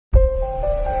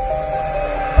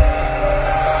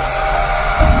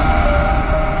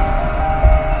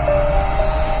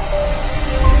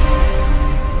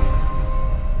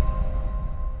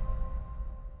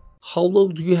how long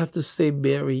do you have to stay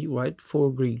married, right, for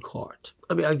a green card?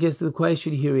 I mean, I guess the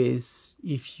question here is,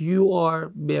 if you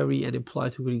are married and apply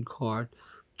to green card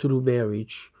through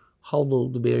marriage, how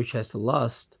long the marriage has to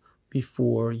last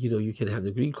before, you can have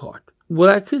the green card? What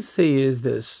I could say is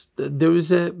this: there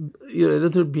is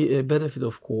another benefit,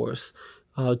 of course,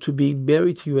 to being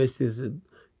married to U.S. citizen.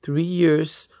 3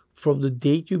 years from the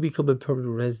date you become a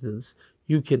permanent resident,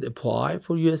 you can apply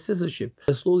for U.S. citizenship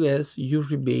as long as you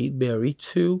remain married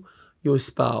to your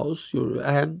spouse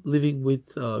and living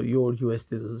with your U.S.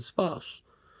 citizen spouse.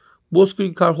 Most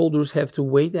green card holders have to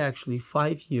wait actually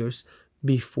 5 years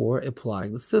before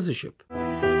applying the citizenship.